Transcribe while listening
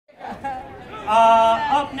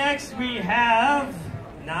Up next we have,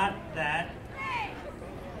 not that.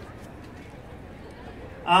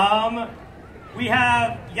 We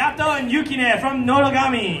have Yato and Yukine from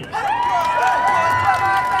Norogami.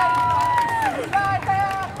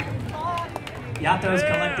 Yato's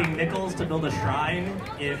collecting nickels to build a shrine.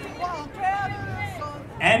 If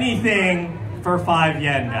anything for 5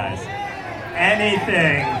 yen, guys.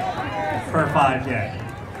 Anything for 5 yen.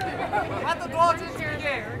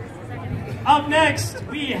 Up next,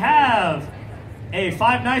 we have a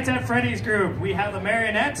Five Nights at Freddy's group. We have the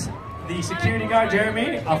Marionette, the security guard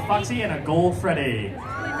Jeremy, a Foxy, and a Gold Freddy.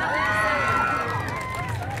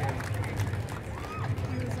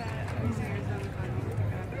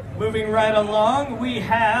 Moving right along, we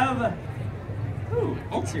have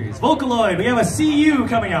old series Vocaloid. We have a CU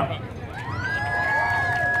coming up.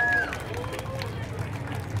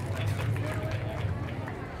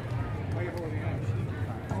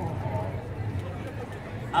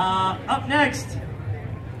 Up next.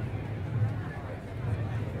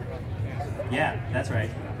 Yeah, that's right.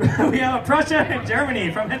 We have a Prussia and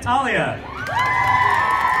Germany from Italia.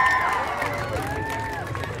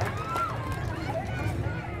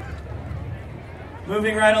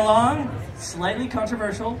 Moving right along, slightly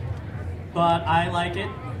controversial, but I like it,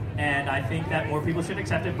 and I think that more people should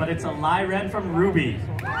accept it, but it's a Lyren from Ruby.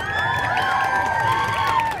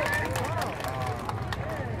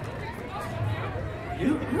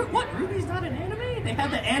 What? Ruby's not an anime? They have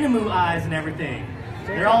the animu eyes and everything.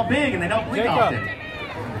 They're all big and they don't blink often.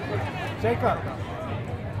 Jacob.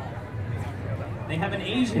 They have an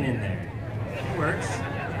Asian in there. It works.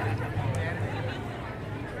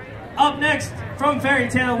 Up next, from Fairy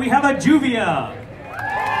Tail, we have a Juvia.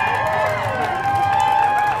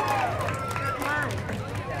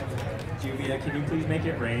 Juvia, can you please make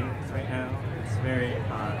it rain right now? It's very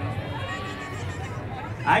hot.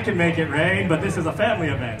 I can make it rain, but this is a family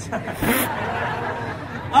event.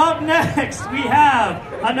 Up next, we have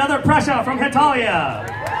another Prussia from Hetalia.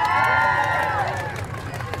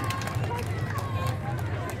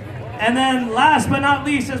 And then last but not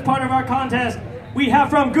least, as part of our contest, we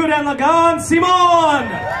have from Gurren Lagann,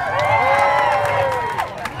 Simon!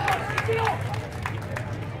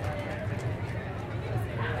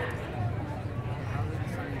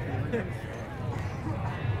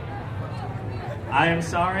 I am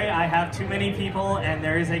sorry, I have too many people, and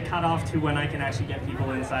there is a cutoff to when I can actually get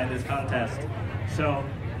people inside this contest. So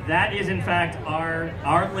that is in fact our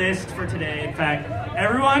list for today. In fact,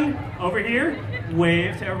 everyone over here,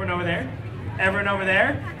 wave to everyone over there. Everyone over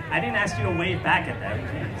there, I didn't ask you to wave back at them.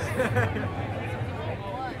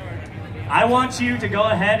 I want you to go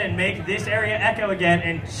ahead and make this area echo again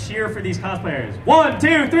and cheer for these cosplayers. 1,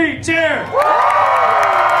 2, 3, cheer!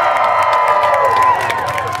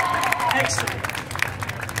 Excellent.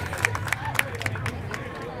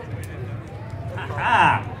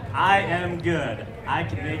 Haha, I am good. I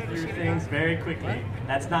can make through things very quickly.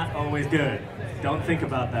 That's not always good. Don't think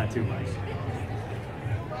about that too much.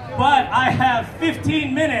 But I have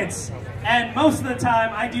 15 minutes, and most of the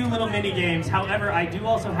time I do little mini games. However, I do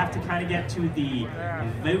also have to kind of get to the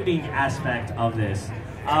voting aspect of this.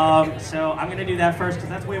 So I'm going to do that first because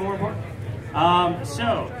that's way more important.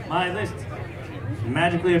 So my list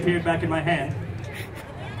magically appeared back in my hand,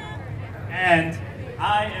 and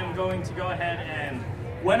I am going to go ahead and,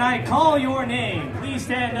 when I call your name, please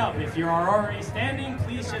stand up. If you are already standing,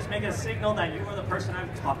 please just make a signal that you are the person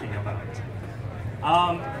I'm talking about.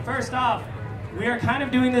 First off, we are kind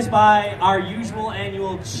of doing this by our usual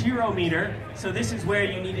annual cheerometer. So this is where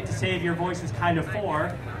you needed to save your voices kind of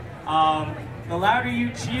for. The louder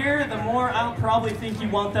you cheer, the more I'll probably think you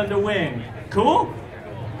want them to win. Cool?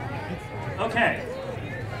 Okay.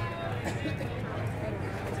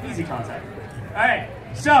 It's an easy concept. All right,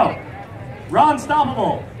 so, Ron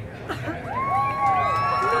Stoppable.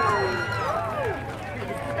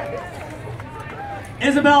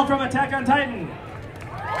 Isabel from Attack on Titan.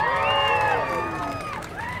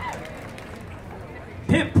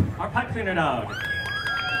 Pip, our pipe cleaner dog.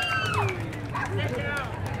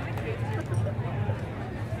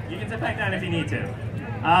 You can sit back down if you need to.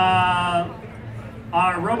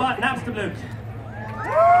 Our robot Napsterbluk.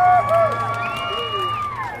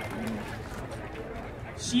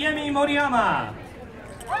 Shiemi Moriyama.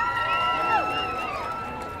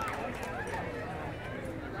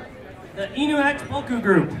 The Inuit Boku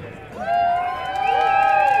Group.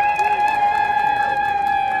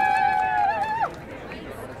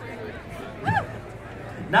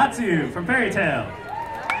 Natsu from Fairy Tail.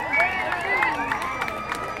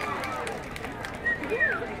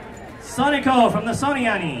 Sonico from the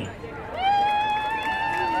Soniani.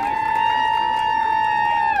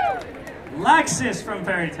 Laxus from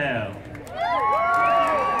Fairy Tail.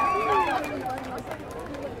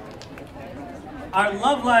 Our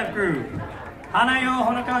Love Live group, Hanayo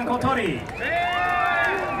Honokan Kotori.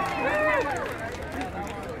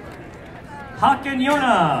 Hawk and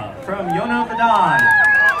Yona from Yona of the Dawn.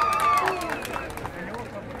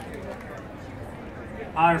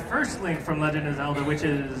 Our first link from Legend of Zelda, which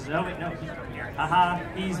is, oh wait, no, he's from here. Haha,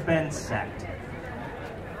 he's been sacked.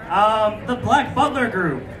 The Black Butler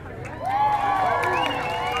group.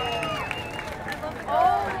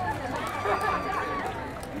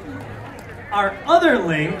 Our other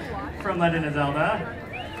link from Legend of Zelda,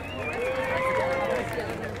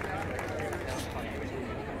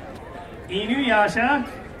 Inuyasha.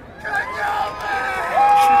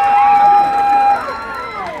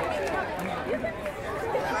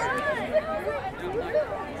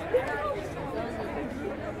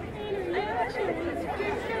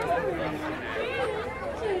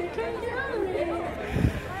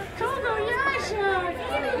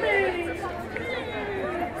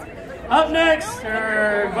 Up next,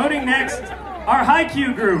 or voting next, our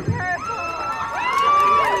Haikyuu group.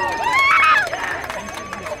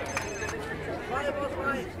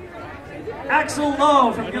 Axel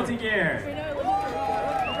Lowe from Guilty Gear.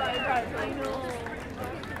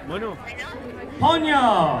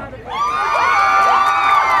 Ponyo.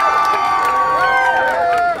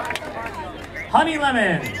 Honey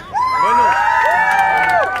Lemon.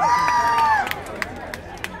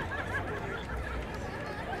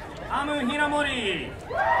 Amu Hinamori.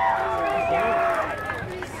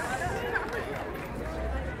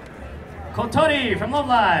 Kotori from Love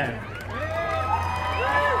Live.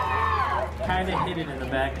 Kinda hit it in the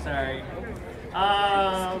back, sorry.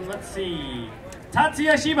 Let's see.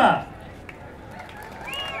 Tatsuya Shiba.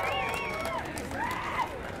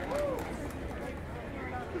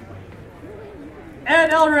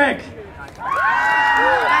 Ed Elric.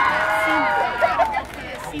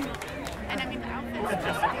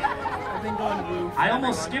 I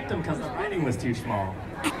almost skipped him because the writing was too small.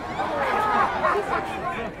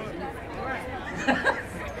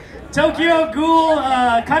 Tokyo Ghoul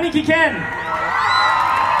Kaneki Ken.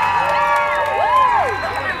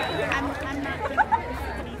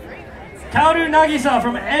 Kaoru Nagisa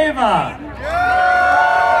from Eva.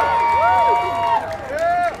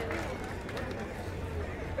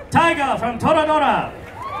 Taiga from Toradora.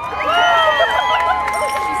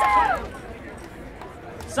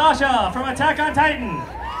 Sasha from Attack on Titan.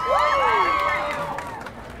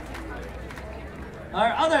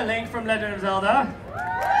 Our other link from Legend of Zelda,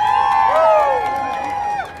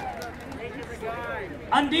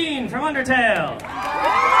 Undine from Undertale.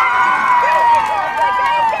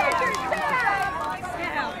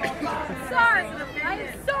 Sorry, I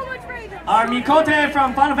have so much rage. Our Mikote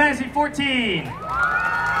from Final Fantasy XIV.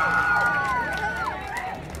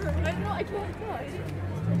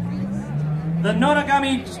 The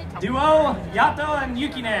Noragami duo, Yato and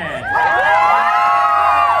Yukine.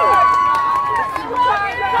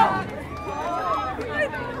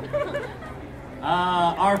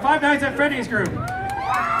 Our Five Nights at Freddy's group.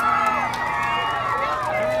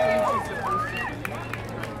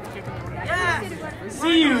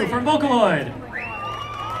 See You from Vocaloid.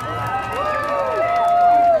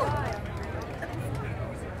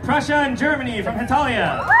 Prussia and Germany from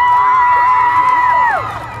Hetalia.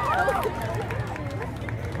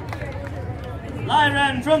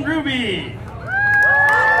 Lyran from Ruby.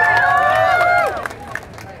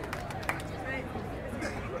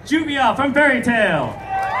 Juvia from Fairy Tail.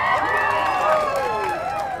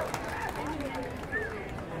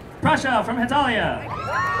 Prussia from Hetalia.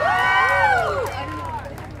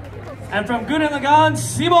 And from Gurren Lagann,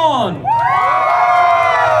 Simon.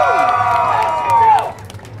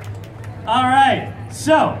 All right,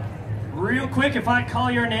 so real quick, if I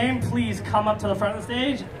call your name, please come up to the front of the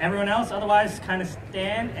stage. Everyone else, otherwise, kind of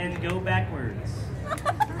stand and go backwards.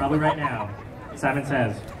 Probably right now. Simon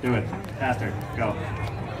says, do it. Faster, go.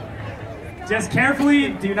 Just carefully,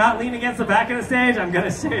 do not lean against the back of the stage. I'm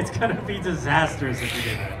gonna say it's gonna be disastrous if you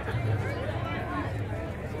do that.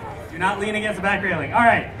 Do not lean against the back railing. All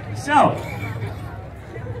right, so.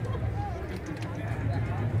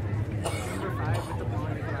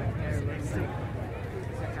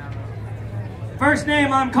 First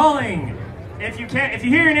name I'm calling. If you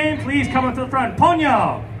hear your name, please come up to the front.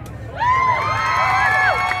 Ponyo.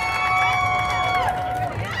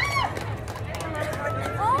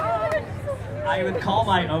 I would call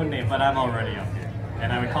my own name, but I'm already up here.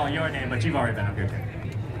 And I would call your name, but you've already been up here.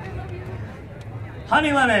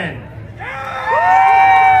 Honey Lemon.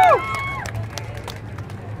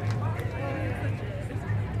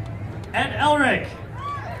 Ed Elric.